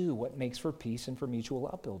pursue what makes for peace and for mutual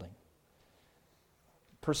upbuilding.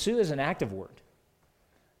 Pursue is an active word.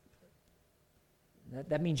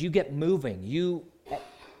 That means you get moving. You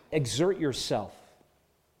exert yourself.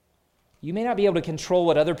 You may not be able to control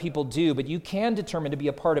what other people do, but you can determine to be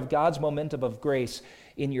a part of God's momentum of grace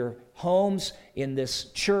in your homes, in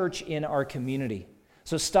this church, in our community.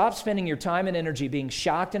 So stop spending your time and energy being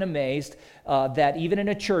shocked and amazed that even in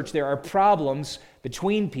a church there are problems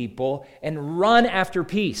between people, and run after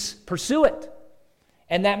peace. Pursue it.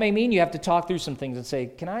 And that may mean you have to talk through some things and say,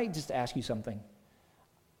 can I just ask you something?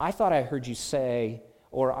 I thought I heard you say,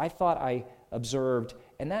 or I thought I observed,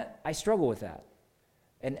 and that I struggle with that.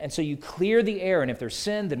 And so you clear the air, and if there's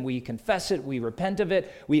sin, then we confess it, we repent of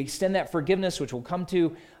it, we extend that forgiveness, which we'll come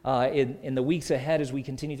to in the weeks ahead as we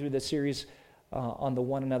continue through this series on the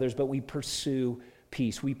one another's, but we pursue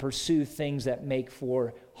peace. We pursue things that make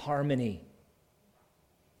for harmony.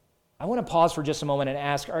 I want to pause for just a moment and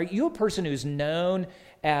ask, are you a person who's known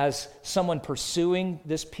as someone pursuing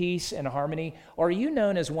this peace and harmony, or are you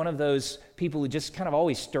known as one of those people who just kind of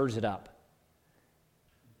always stirs it up?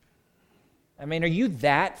 I mean, are you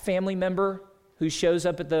that family member who shows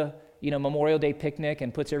up at the Memorial Day picnic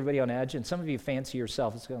and puts everybody on edge? And some of you fancy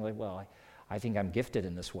yourself. It's kind of like, well, I think I'm gifted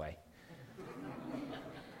in this way.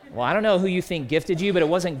 Well, I don't know who you think gifted you, but it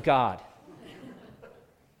wasn't God.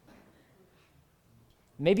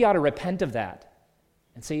 Maybe you ought to repent of that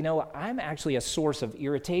and say, I'm actually a source of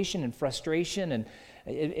irritation and frustration, and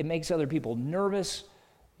it makes other people nervous,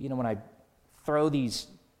 when I throw these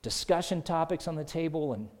discussion topics on the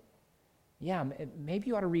table. And maybe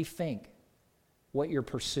you ought to rethink what you're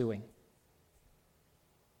pursuing.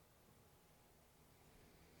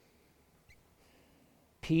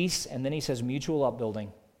 Peace, and then he says mutual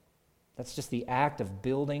upbuilding. That's just the act of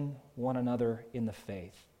building one another in the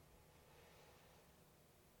faith.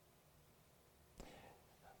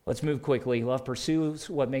 Let's move quickly. Love pursues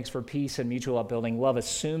what makes for peace and mutual upbuilding. Love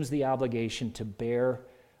assumes the obligation to bear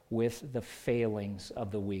with the failings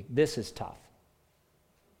of the weak. This is tough.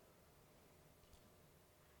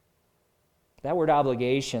 That word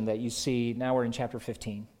obligation that you see, now we're in chapter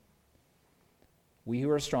 15. We who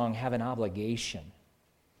are strong have an obligation.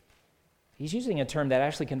 He's using a term that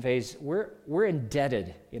actually conveys we're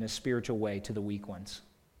indebted in a spiritual way to the weak ones.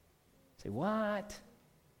 Say, what?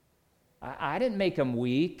 I didn't make them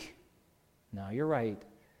weak. No, you're right.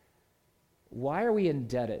 Why are we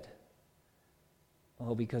indebted?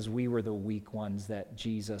 Oh, because we were the weak ones that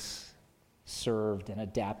Jesus served and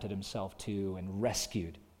adapted himself to and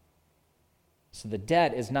rescued. So the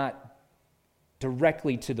debt is not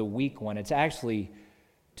directly to the weak one. It's actually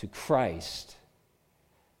to Christ.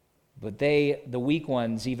 But the weak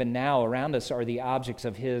ones, even now around us, are the objects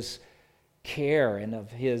of his care and of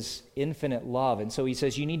his infinite love. And so he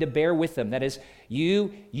says you need to bear with them. That is,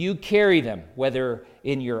 you carry them, whether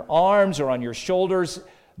in your arms or on your shoulders.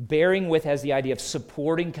 Bearing with has the idea of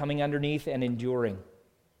supporting, coming underneath, and enduring.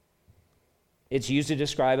 It's used to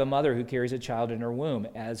describe a mother who carries a child in her womb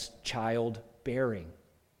as childbearing.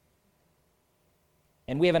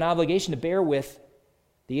 And we have an obligation to bear with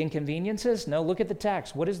the inconveniences? No, look at the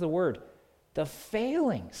text. What is the word? The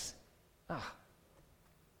failings.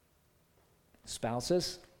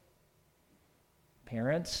 Spouses,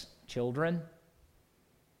 parents, children.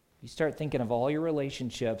 You start thinking of all your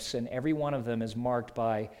relationships, and every one of them is marked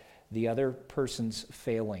by the other person's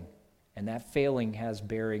failing. And that failing has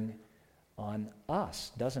bearing on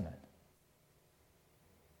us, doesn't it?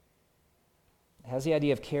 It has the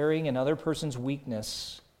idea of carrying another person's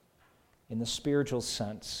weakness in the spiritual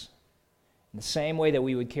sense, in the same way that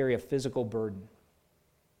we would carry a physical burden.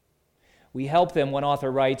 We help them, one author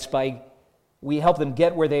writes, we help them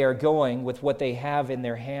get where they are going with what they have in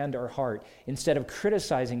their hand or heart. Instead of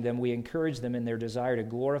criticizing them, we encourage them in their desire to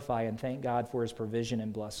glorify and thank God for his provision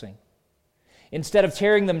and blessing. Instead of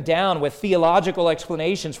tearing them down with theological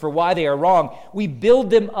explanations for why they are wrong, we build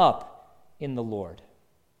them up in the Lord.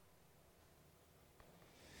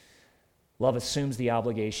 Love assumes the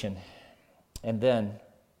obligation. And then,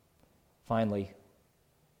 finally,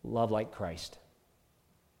 love like Christ.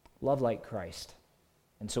 Love like Christ.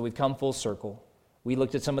 And so we've come full circle. We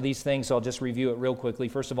looked at some of these things, so I'll just review it real quickly.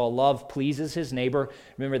 First of all, love pleases his neighbor.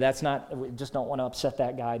 Remember, that's not, we just don't want to upset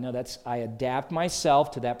that guy. No, that's, I adapt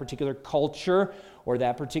myself to that particular culture or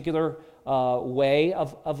that particular way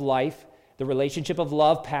of life. The relationship of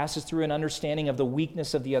love passes through an understanding of the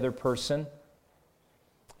weakness of the other person.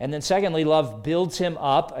 And then secondly, love builds him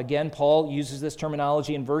up. Again, Paul uses this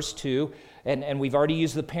terminology in verse 2, and we've already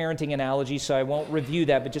used the parenting analogy, so I won't review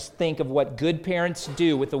that, but just think of what good parents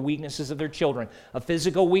do with the weaknesses of their children. A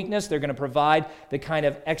physical weakness, they're going to provide the kind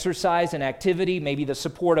of exercise and activity, maybe the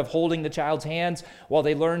support of holding the child's hands while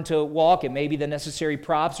they learn to walk, and maybe the necessary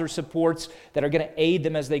props or supports that are going to aid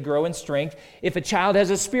them as they grow in strength. If a child has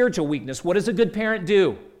a spiritual weakness, what does a good parent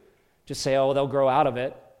do? Just say, oh, they'll grow out of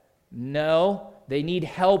it. No. They need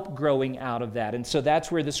help growing out of that. And so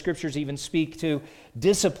that's where the scriptures even speak to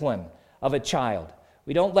discipline of a child.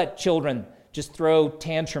 We don't let children just throw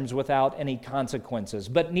tantrums without any consequences.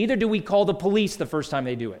 But neither do we call the police the first time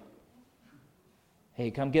they do it.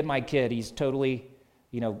 Hey, come get my kid. He's totally,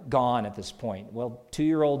 gone at this point. Well,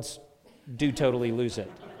 2-year-olds do totally lose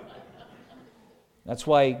it. That's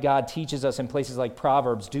why God teaches us in places like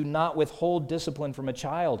Proverbs, do not withhold discipline from a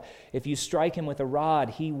child. If you strike him with a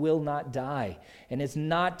rod, he will not die. And it's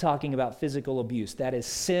not talking about physical abuse. That is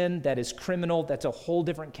sin, that is criminal, that's a whole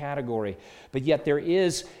different category. But yet there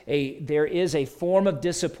is a form of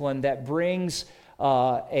discipline that brings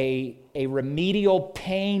a remedial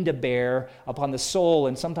pain to bear upon the soul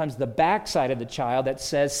and sometimes the backside of the child that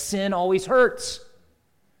says sin always hurts.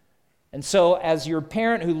 And so as your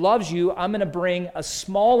parent who loves you, I'm going to bring a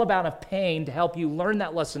small amount of pain to help you learn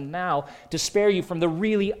that lesson now to spare you from the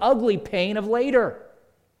really ugly pain of later.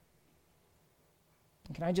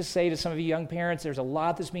 Can I just say to some of you young parents, there's a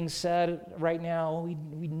lot that's being said right now.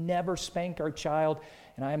 We never spank our child.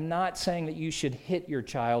 And I am not saying that you should hit your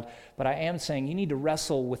child, but I am saying you need to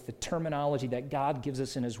wrestle with the terminology that God gives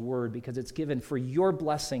us in His Word because it's given for your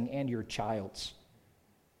blessing and your child's.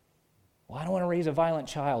 Well, I don't want to raise a violent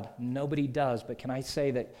child. Nobody does. But can I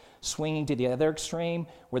say that swinging to the other extreme,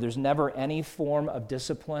 where there's never any form of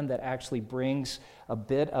discipline that actually brings a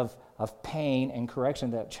bit of pain and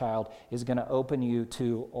correction to that child, is going to open you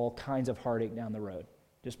to all kinds of heartache down the road.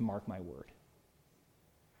 Just mark my word.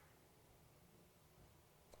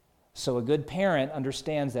 So a good parent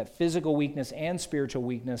understands that physical weakness and spiritual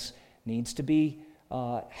weakness needs to be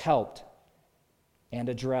helped and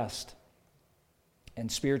addressed. And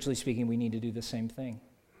spiritually speaking, we need to do the same thing.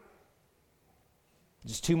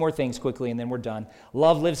 Just 2 more things quickly, and then we're done.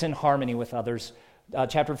 Love lives in harmony with others.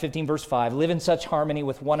 Chapter 15, verse 5, live in such harmony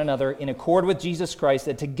with one another in accord with Jesus Christ,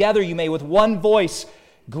 that together you may with one voice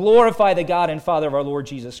glorify the God and Father of our Lord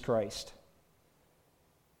Jesus Christ.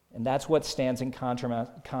 And that's what stands in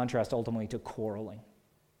contrast ultimately to quarreling.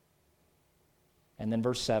 And then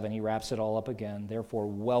verse 7, he wraps it all up again. Therefore,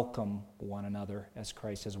 welcome one another as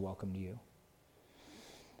Christ has welcomed you.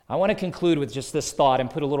 I want to conclude with just this thought and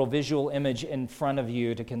put a little visual image in front of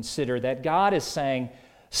you to consider that God is saying,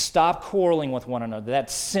 stop quarreling with one another.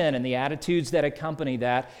 That's sin and the attitudes that accompany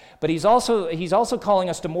that. But He's also calling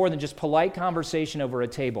us to more than just polite conversation over a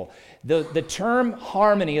table. The term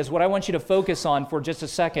harmony is what I want you to focus on for just a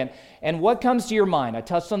second. And what comes to your mind? I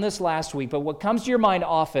touched on this last week, but what comes to your mind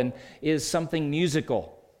often is something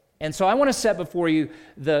musical. And so I want to set before you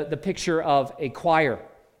the picture of a choir.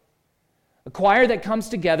 A choir that comes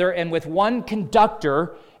together and with one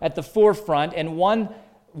conductor at the forefront and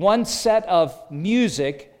one set of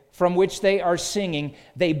music from which they are singing,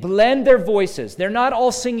 they blend their voices. They're not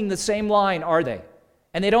all singing the same line, are they?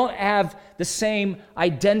 And they don't have the same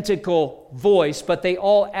identical voice, but they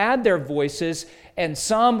all add their voices, and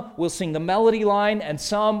some will sing the melody line, and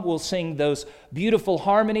some will sing those beautiful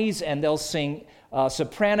harmonies, and they'll sing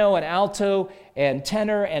soprano and alto and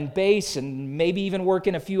tenor and bass and maybe even work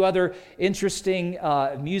in a few other interesting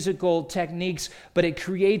musical techniques, but it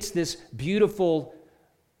creates this beautiful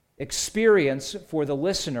experience for the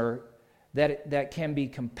listener that can be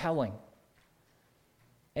compelling.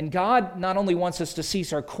 And God not only wants us to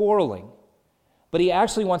cease our quarreling, but He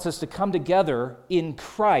actually wants us to come together in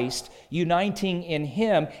Christ, uniting in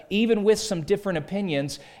Him, even with some different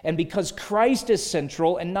opinions. And because Christ is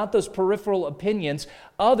central and not those peripheral opinions,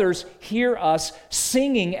 others hear us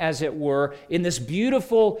singing, as it were, in this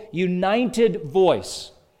beautiful, united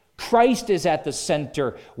voice. Christ is at the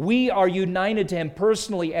center. We are united to him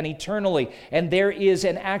personally and eternally. And there is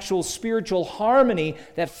an actual spiritual harmony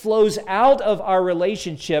that flows out of our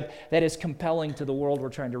relationship that is compelling to the world we're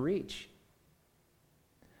trying to reach.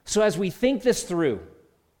 So as we think this through,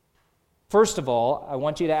 first of all, I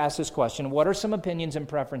want you to ask this question: what are some opinions and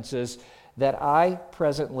preferences that I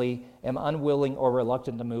presently am unwilling or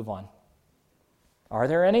reluctant to move on? Are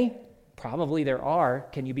there any? Probably there are.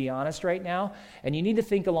 Can you be honest right now? And you need to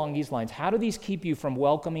think along these lines. How do these keep you from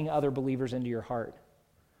welcoming other believers into your heart?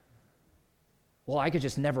 Well, I could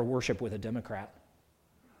just never worship with a Democrat.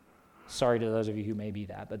 Sorry to those of you who may be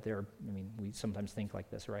that, but we sometimes think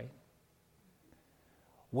like this, right?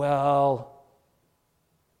 Well,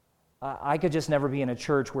 I could just never be in a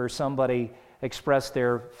church where somebody expressed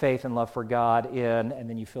their faith and love for God and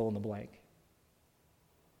then you fill in the blank.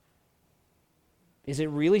 Is it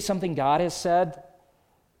really something God has said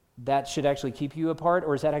that should actually keep you apart,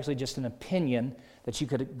 or is that actually just an opinion that you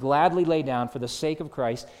could gladly lay down for the sake of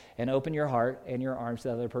Christ and open your heart and your arms to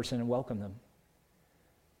the other person and welcome them?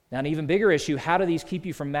 Now, an even bigger issue, how do these keep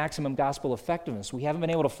you from maximum gospel effectiveness? We haven't been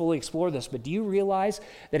able to fully explore this, but do you realize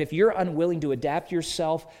that if you're unwilling to adapt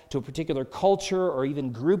yourself to a particular culture or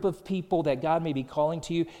even group of people that God may be calling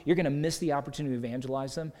to you, you're going to miss the opportunity to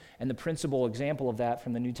evangelize them? And the principal example of that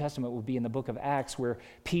from the New Testament would be in the book of Acts, where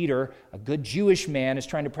Peter, a good Jewish man, is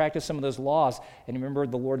trying to practice some of those laws. And remember,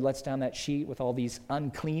 the Lord lets down that sheet with all these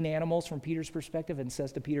unclean animals from Peter's perspective and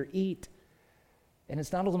says to Peter, eat. And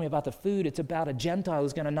it's not only about the food, it's about a Gentile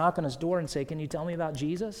who's going to knock on his door and say, can you tell me about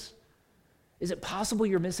Jesus? Is it possible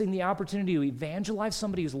you're missing the opportunity to evangelize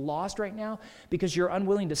somebody who's lost right now because you're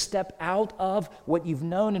unwilling to step out of what you've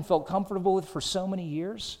known and felt comfortable with for so many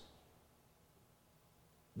years?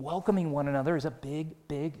 Welcoming one another is a big,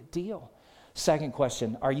 big deal. Second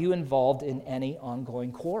question, are you involved in any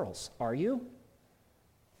ongoing quarrels? Are you?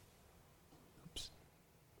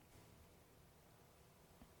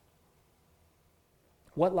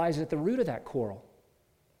 What lies at the root of that quarrel?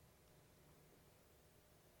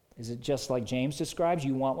 Is it just like James describes,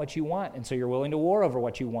 you want what you want, and so you're willing to war over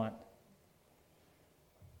what you want?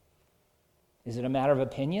 Is it a matter of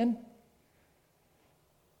opinion?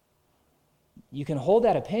 You can hold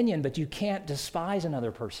that opinion, but you can't despise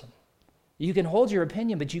another person. You can hold your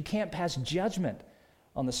opinion, but you can't pass judgment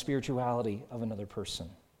on the spirituality of another person.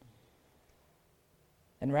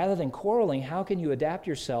 And rather than quarreling, how can you adapt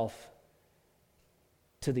yourself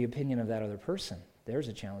to the opinion of that other person? There's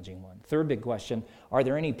a challenging one. Third big question, are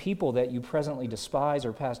there any people that you presently despise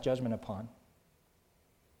or pass judgment upon?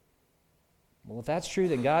 Well, if that's true,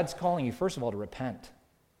 then God's calling you, first of all, to repent,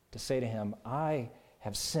 to say to him, I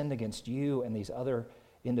have sinned against you and these other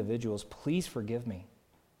individuals. Please forgive me.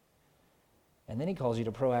 And then he calls you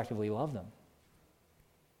to proactively love them.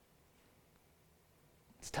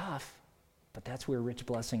 It's tough, but that's where rich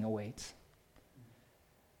blessing awaits.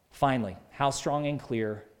 Finally, how strong and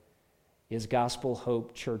clear is Gospel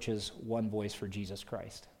Hope Church's one voice for Jesus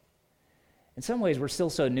Christ? In some ways, we're still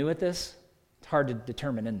so new at this, it's hard to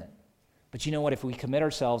determine, isn't it? But you know what? If we commit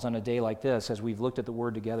ourselves on a day like this, as we've looked at the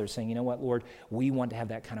Word together, saying, you know what, Lord, we want to have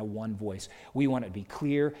that kind of one voice. We want it to be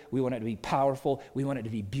clear. We want it to be powerful. We want it to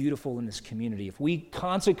be beautiful in this community. If we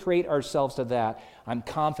consecrate ourselves to that, I'm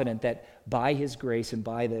confident that by His grace and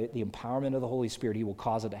by the empowerment of the Holy Spirit, He will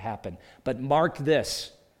cause it to happen. But mark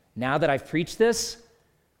this. Now that I've preached this,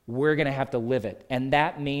 we're going to have to live it. And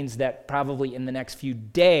that means that probably in the next few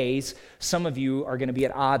days, some of you are going to be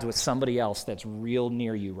at odds with somebody else that's real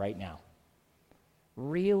near you right now.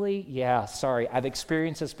 Really? Yeah, sorry. I've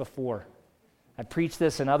experienced this before. I've preached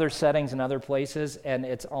this in other settings and other places, and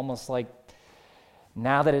it's almost like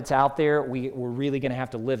now that it's out there, we're really going to have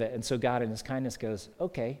to live it. And so God in His kindness goes,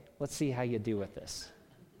 okay, let's see how you do with this.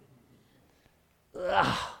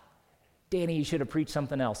 Ugh. Danny, you should have preached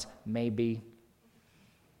something else. Maybe.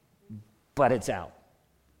 But it's out.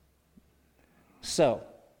 So,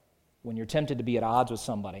 when you're tempted to be at odds with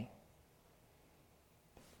somebody,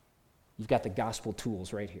 you've got the gospel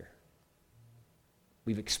tools right here.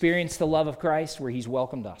 We've experienced the love of Christ where He's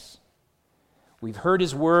welcomed us. We've heard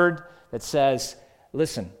His word that says,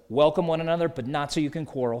 listen, welcome one another, but not so you can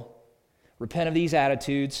quarrel. Repent of these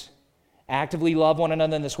attitudes. Actively love one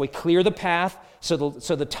another in this way. Clear the path so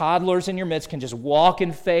the toddlers in your midst can just walk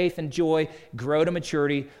in faith and joy, grow to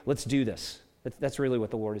maturity. Let's do this. That's really what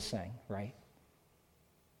the Lord is saying, right?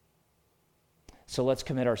 So let's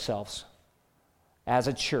commit ourselves as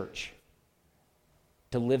a church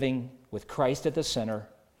to living with Christ at the center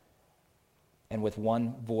and with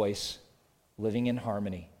one voice, living in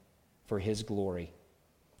harmony for His glory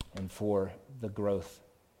and for the growth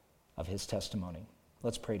of His testimony.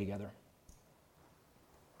 Let's pray together.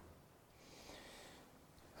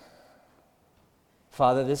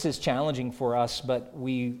 Father, this is challenging for us, but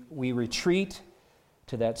we retreat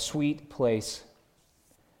to that sweet place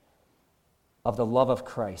of the love of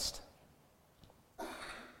Christ.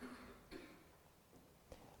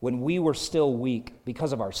 When we were still weak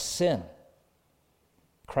because of our sin,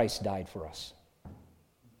 Christ died for us.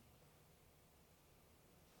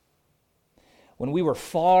 When we were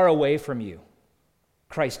far away from you,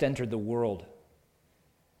 Christ entered the world,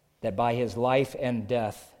 that by his life and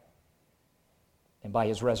death and by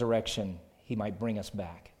his resurrection, he might bring us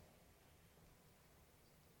back.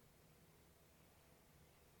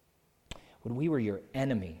 When we were your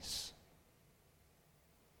enemies,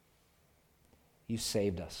 you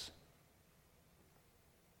saved us.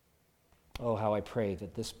 Oh, how I pray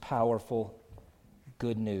that this powerful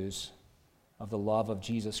good news of the love of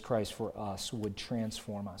Jesus Christ for us would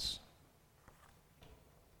transform us.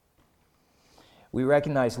 We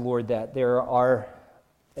recognize, Lord, that there are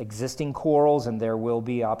existing quarrels and there will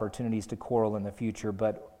be opportunities to quarrel in the future,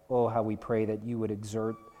 but oh, how we pray that you would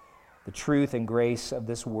exert the truth and grace of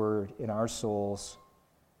this word in our souls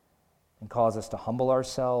and cause us to humble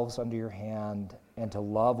ourselves under your hand and to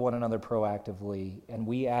love one another proactively. And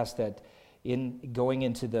we ask that in going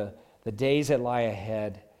into the days that lie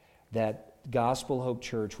ahead, that Gospel Hope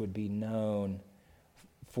Church would be known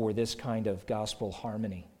for this kind of gospel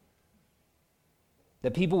harmony.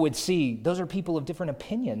 That people would see, those are people of different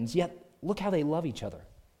opinions, yet look how they love each other.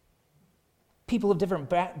 People of different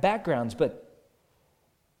backgrounds, but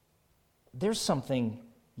there's something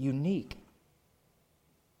unique.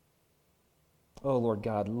 Oh, Lord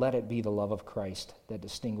God, let it be the love of Christ that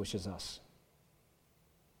distinguishes us.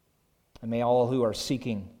 And may all who are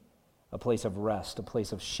seeking a place of rest, a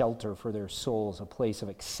place of shelter for their souls, a place of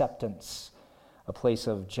acceptance, a place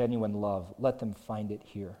of genuine love, let them find it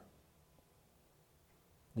here.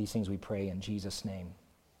 These things we pray in Jesus' name.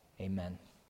 Amen.